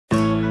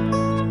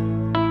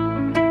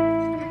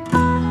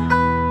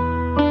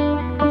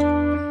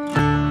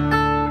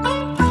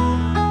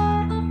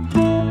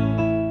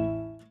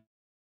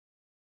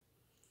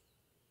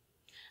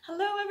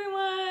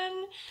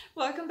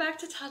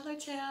Toddler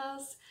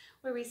Tales,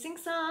 where we sing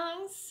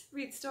songs,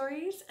 read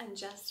stories, and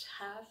just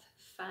have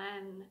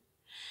fun.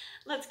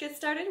 Let's get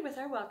started with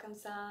our welcome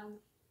song.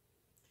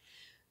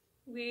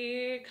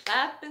 We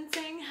clap and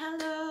sing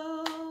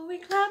hello, we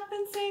clap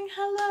and sing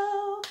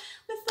hello.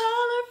 With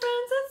all our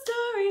friends at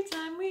story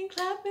time, we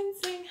clap and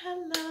sing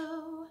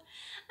hello.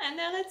 And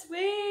now let's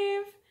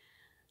wave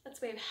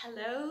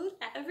hello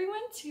to everyone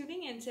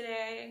tuning in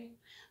today.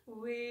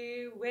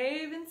 We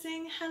wave and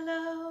sing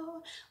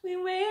hello, we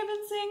wave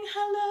and sing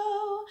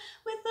hello.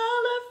 With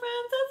all our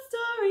friends at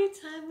story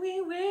time,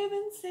 we wave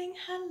and sing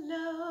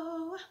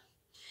hello.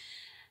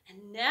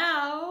 And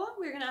now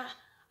we're gonna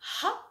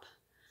hop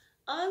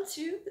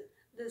onto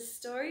the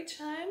story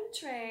time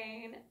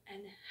train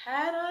and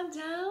head on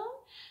down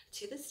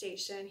to the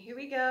station. Here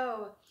we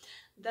go.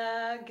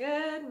 The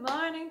good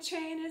morning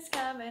train is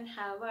coming,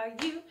 how are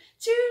you?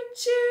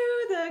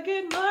 Choo-choo, the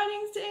good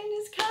morning train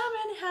is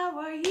coming, how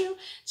are you?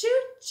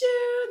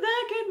 Choo-choo,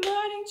 the good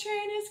morning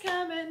train is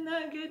coming,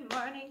 the good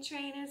morning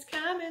train is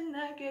coming,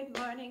 the good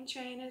morning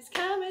train is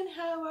coming,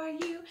 how are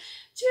you?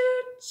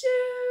 Choo-choo.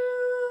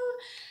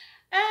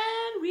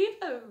 And we've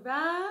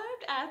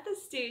arrived at the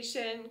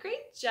station.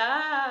 Great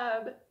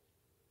job.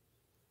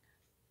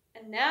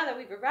 And now that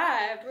we've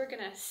arrived, we're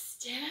gonna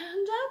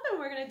stand up and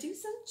we're gonna do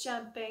some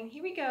jumping.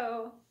 Here we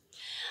go.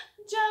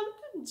 Jump,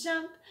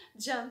 jump,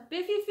 jump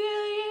if you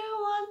feel you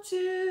want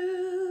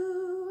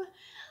to.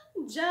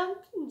 Jump,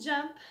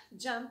 jump,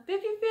 jump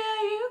if you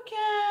feel you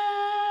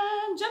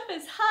can. Jump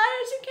as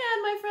high as you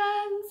can, my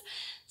friends.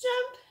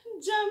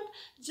 Jump, jump,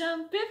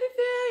 jump if you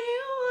feel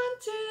you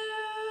want to.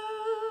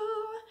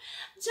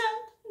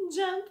 Jump,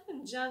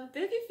 jump, jump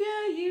if you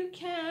feel you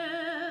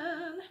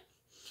can.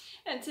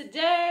 And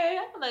today,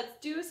 let's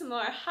do some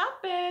more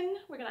hopping.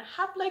 We're gonna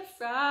hop like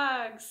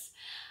frogs.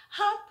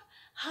 Hop,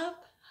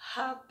 hop,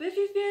 hop if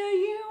you feel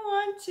you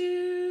want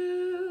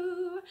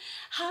to.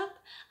 Hop,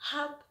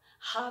 hop,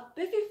 hop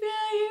if you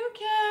feel you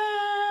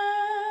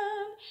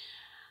can.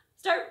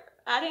 Start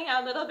adding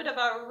a little bit of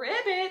a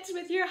ribbit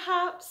with your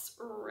hops.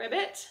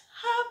 Ribbit,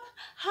 hop,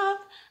 hop,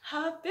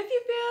 hop if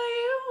you feel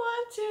you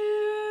want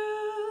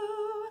to.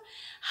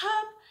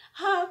 Hop,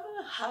 hop,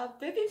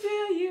 hop if you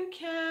feel you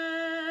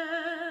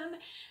can.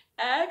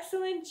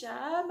 Excellent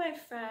job, my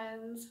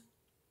friends.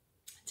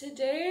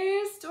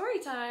 Today's story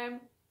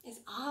time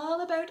is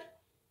all about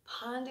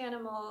pond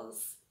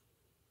animals.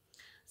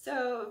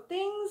 So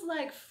things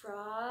like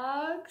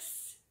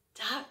frogs,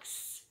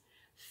 ducks,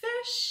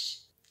 fish.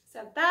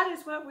 So that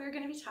is what we're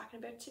going to be talking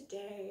about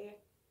today.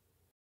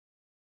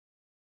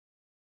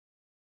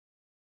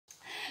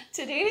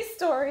 Today's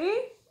story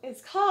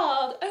is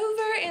called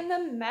Over in the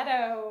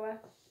Meadow.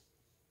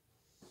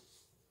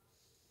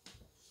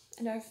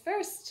 And our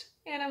first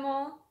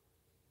animal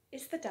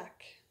is the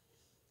duck.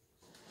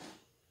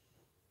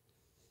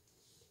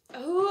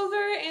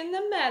 Over in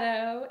the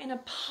meadow, in a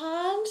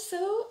pond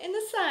so in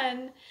the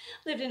sun,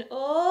 lived an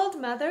old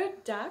mother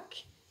duck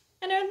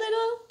and her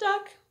little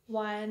duck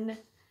one.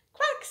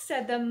 Quack,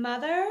 said the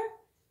mother,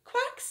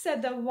 quack,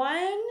 said the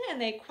one,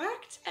 and they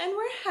quacked and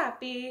were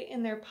happy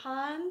in their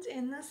pond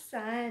in the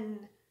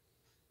sun.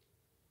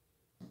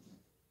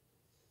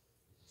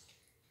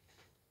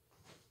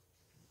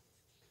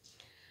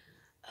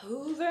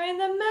 Over in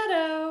the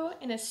meadow,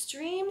 in a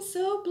stream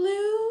so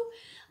blue,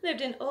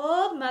 lived an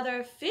old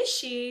mother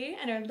fishy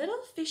and her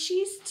little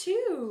fishies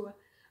too.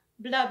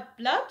 Blub,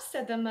 blub,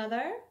 said the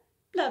mother,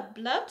 blub,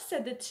 blub,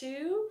 said the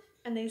two,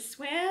 and they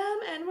swam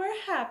and were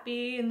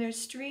happy in their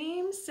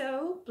stream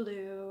so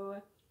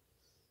blue.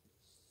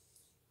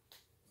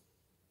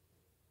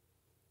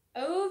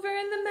 Over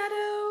in the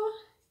meadow,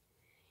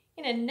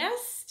 in a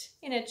nest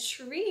in a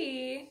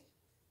tree,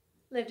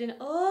 lived an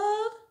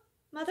old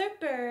mother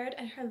bird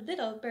and her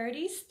little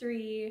birdies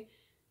three.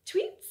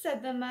 Tweet,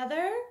 said the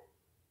mother,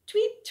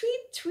 tweet,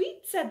 tweet,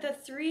 tweet, said the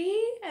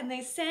three, and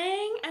they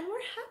sang and were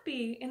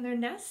happy in their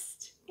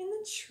nest in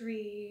the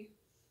tree.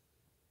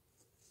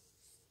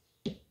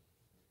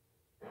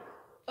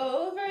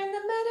 Over in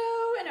the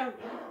meadow,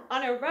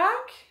 on a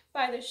rock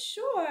by the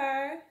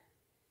shore,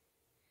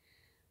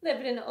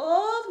 lived an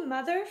old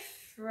mother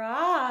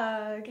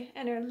frog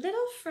and her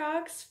little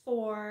frogs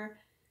four.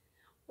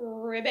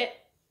 Ribbit,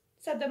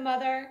 said the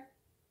mother,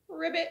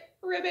 ribbit,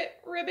 ribbit,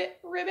 ribbit,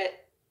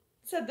 ribbit,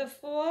 said the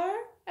four,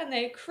 and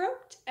they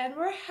croaked and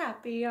were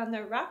happy on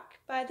the rock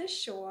by the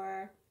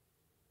shore.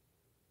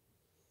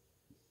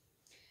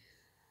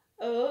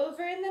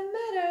 Over in the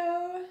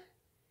meadow,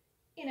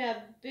 in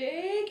a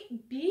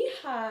big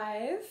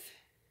beehive,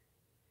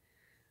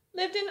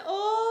 lived an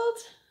old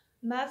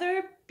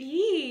mother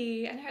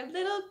bee and her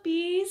little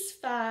bees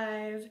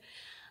five.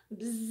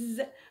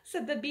 Bzz,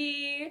 said the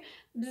bee,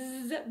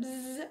 bzz,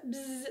 bzz,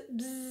 bzz,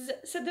 bzz,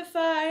 said the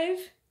five,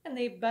 and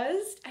they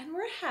buzzed and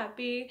were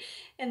happy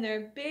in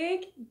their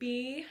big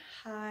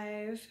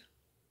beehive.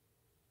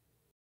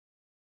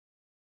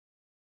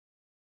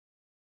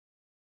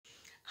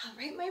 All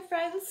right, my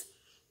friends,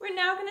 we're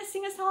now going to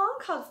sing a song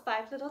called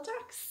Five Little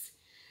Ducks.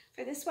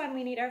 For this one,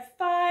 we need our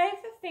 5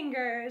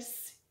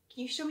 fingers.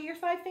 Can you show me your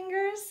 5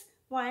 fingers?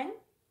 1,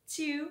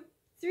 2,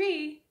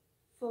 3,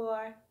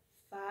 4,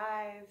 5.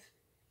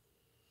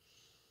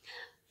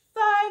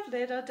 5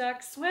 little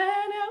ducks went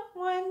out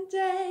one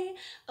day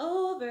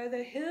over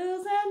the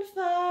hills and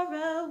far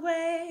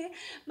away.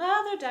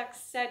 Mother duck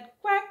said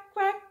quack,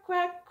 quack,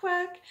 quack,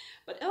 quack,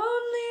 but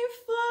only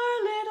 4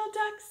 little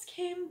ducks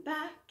came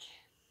back.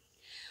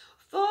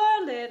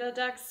 4 little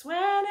ducks went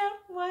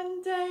out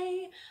one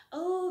day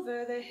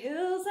over the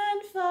hills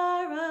and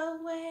far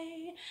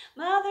away.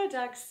 Mother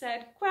duck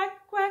said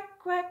quack, quack,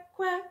 quack,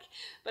 quack,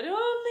 but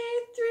only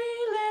 3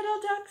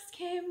 little ducks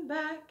came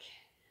back.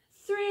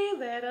 3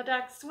 little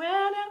ducks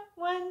went out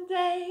one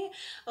day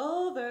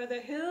over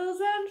the hills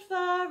and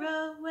far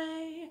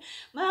away.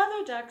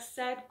 Mother duck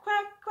said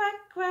quack,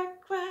 quack,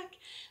 quack, quack,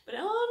 but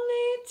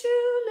only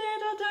 2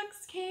 little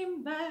ducks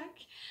came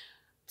back.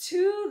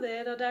 2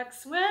 little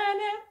ducks went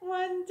out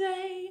one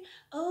day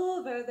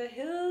over the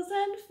hills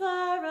and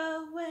far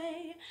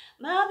away.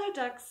 Mother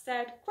duck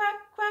said quack,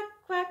 quack,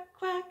 quack,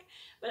 quack,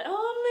 but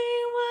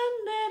only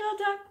 1 little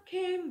duck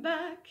came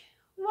back.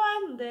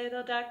 1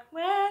 little duck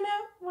went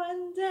out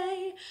one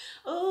day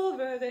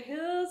over the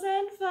hills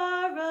and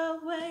far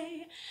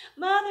away.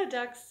 Mother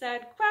duck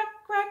said quack,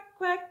 quack,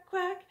 quack,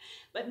 quack,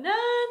 but none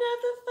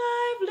of the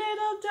 5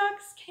 little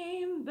ducks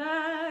came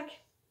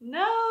back.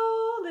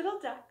 No little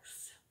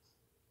ducks.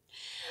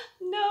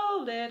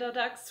 No little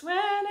ducks went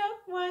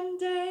out one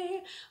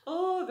day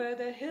over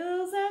the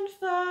hills and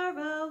far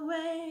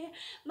away.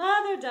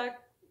 Mother duck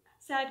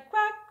said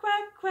quack,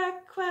 quack,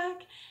 quack,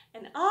 quack,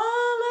 and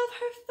all of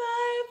her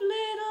 5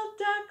 little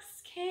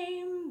ducks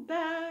came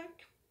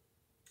back.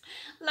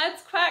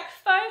 Let's quack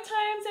 5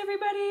 times,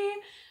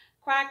 everybody.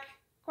 Quack,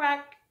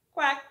 quack,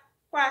 quack,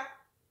 quack,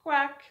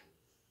 quack.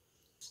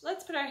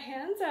 Let's put our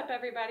hands up,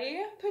 everybody.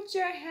 Put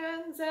your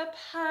hands up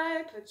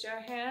high, put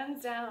your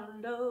hands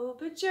down low,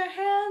 put your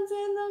hands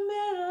in the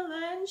middle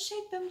and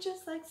shake them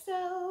just like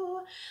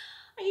so.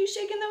 Are you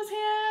shaking those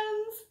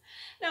hands?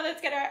 Now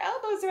let's get our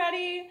elbows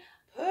ready.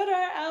 Put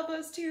our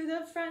elbows to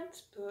the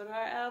front, put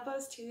our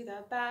elbows to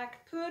the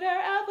back, put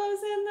our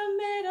elbows in the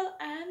middle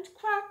and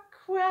quack,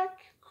 quack,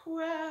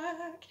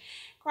 quack.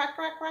 Quack,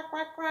 quack, quack,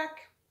 quack, quack.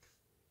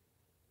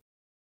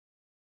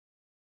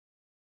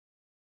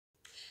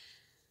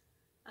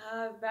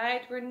 All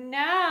right, we're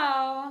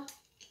now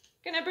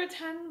gonna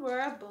pretend we're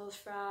a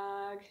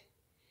bullfrog.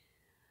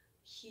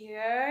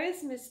 Here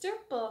is Mr.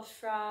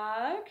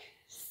 Bullfrog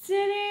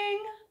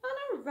sitting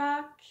on a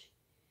rock.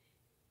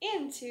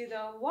 Into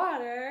the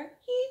water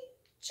he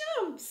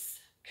jumps,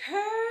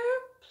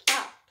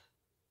 kerplop.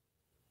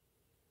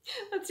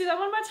 Let's do that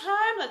one more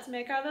time. Let's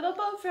make our little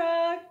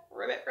bullfrog.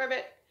 Ribbit,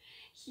 ribbit.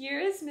 Here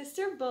is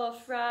Mr.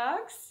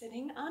 Bullfrog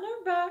sitting on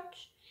a rock.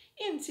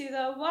 Into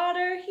the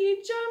water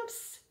he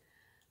jumps,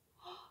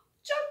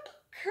 jump,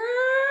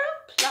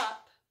 kerplop.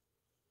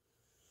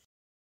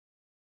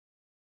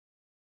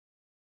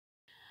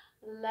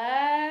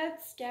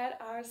 Let's get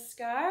our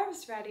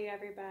scarves ready,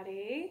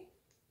 everybody.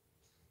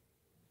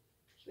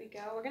 Here we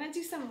go. We're going to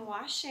do some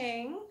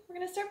washing. We're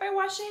going to start by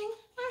washing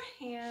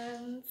our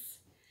hands.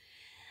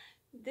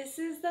 This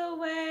is the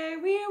way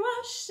we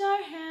wash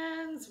our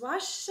hands,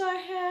 wash our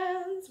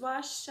hands,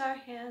 wash our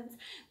hands.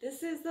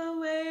 This is the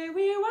way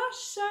we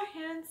wash our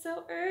hands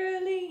so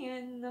early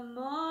in the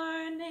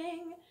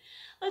morning.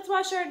 Let's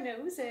wash our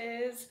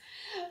noses.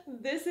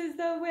 This is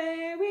the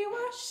way we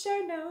wash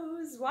our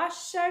nose,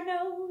 wash our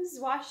nose,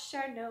 wash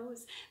our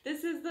nose.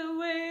 This is the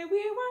way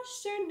we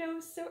wash our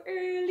nose so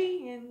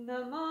early in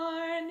the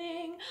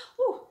morning.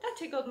 Ooh, that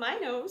tickled my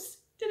nose.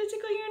 Did it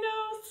tickle your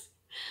nose?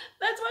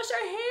 Let's wash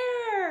our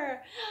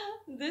hair.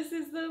 This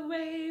is the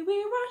way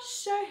we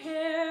wash our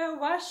hair,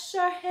 wash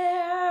our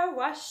hair,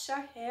 wash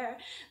our hair.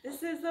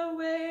 This is the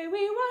way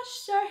we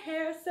wash our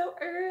hair so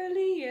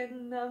early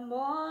in the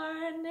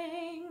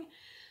morning.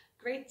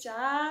 Great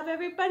job,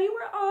 everybody.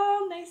 We're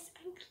all nice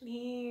and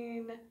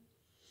clean.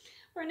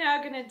 We're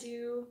now gonna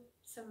do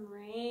some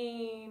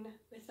rain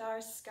with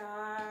our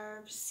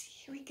scarves.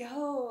 Here we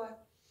go.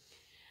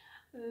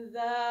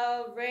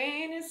 The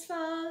rain is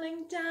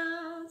falling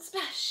down,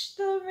 splash.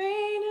 The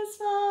rain is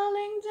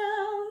falling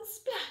down,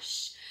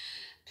 splash.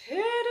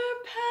 Pitter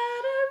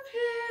patter,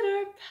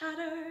 pitter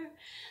patter.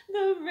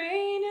 The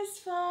rain is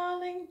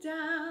falling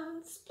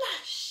down,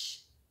 splash.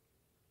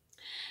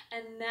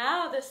 And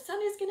now the sun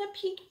is gonna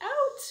peek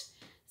out.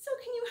 So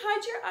can you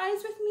hide your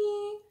eyes with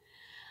me?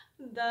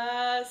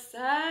 The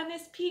sun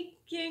is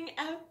peeking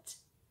out,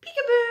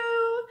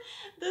 peekaboo.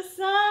 The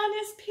sun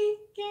is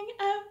peeking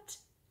out,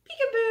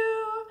 peekaboo.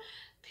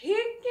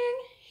 Peeking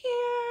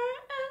here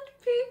and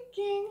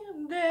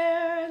peeking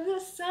there. The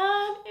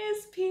sun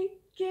is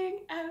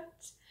peeking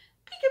out,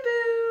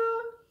 peekaboo.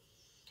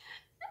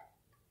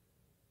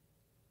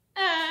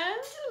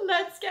 And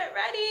let's get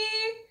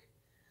ready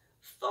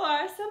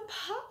for some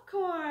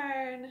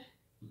popcorn.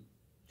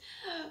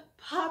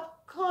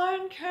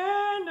 Popcorn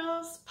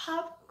kernels,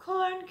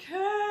 popcorn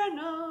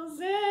kernels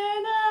in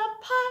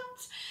a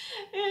pot,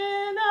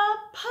 in a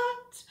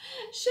pot.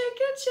 Shake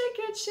it,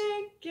 shake it,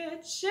 shake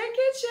it, shake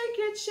it, shake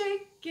it,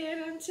 shake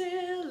it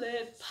until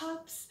it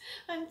pops,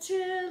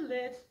 until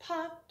it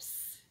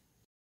pops.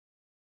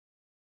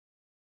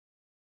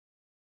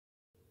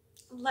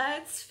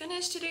 let's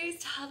finish today's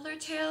toddler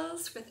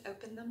tales with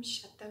open them,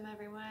 shut them,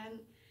 everyone.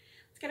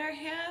 Let's get our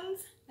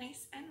hands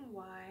nice and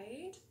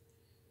wide.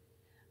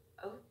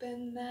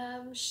 Open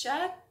them,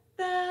 shut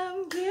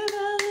them, give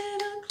a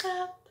little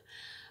clap.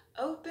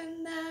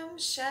 Open them,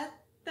 shut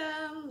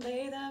them,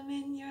 lay them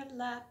in your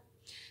lap.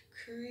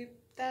 Creep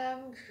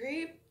them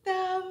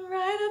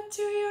right up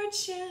to your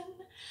chin.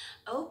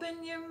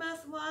 Open your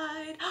mouth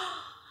wide,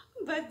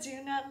 but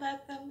do not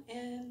let them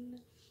in.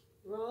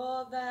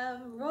 Roll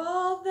them,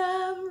 roll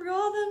them,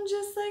 roll them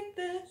just like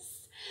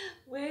this.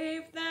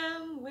 Wave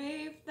them,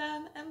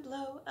 and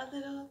blow a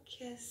little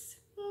kiss.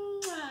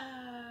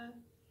 Mwah.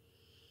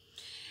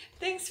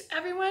 Thanks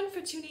everyone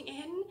for tuning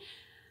in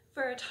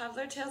for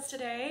Toddler Tales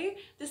today.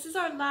 This is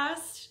our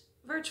last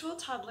virtual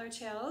Toddler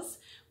Tales.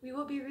 We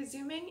will be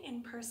resuming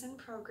in-person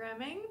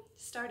programming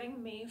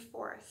starting May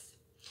 4th.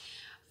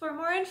 For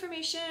more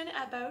information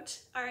about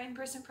our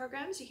in-person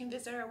programs, you can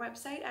visit our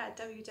website at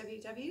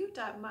www.mywpl.ca.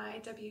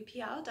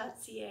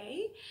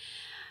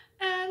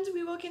 And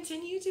we will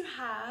continue to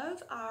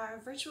have our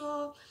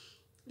virtual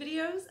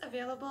videos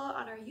available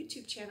on our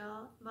YouTube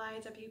channel,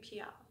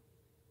 myWPL.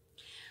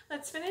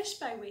 Let's finish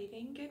by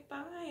waving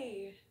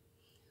goodbye.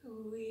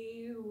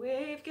 We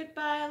wave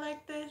goodbye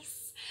like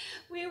this.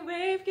 We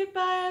wave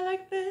goodbye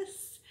like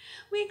this.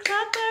 We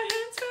clap our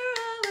hands for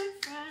all our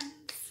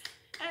friends.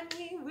 And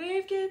we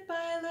wave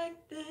goodbye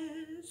like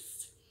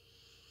this.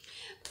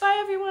 Bye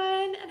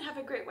everyone, and have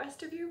a great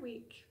rest of your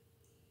week.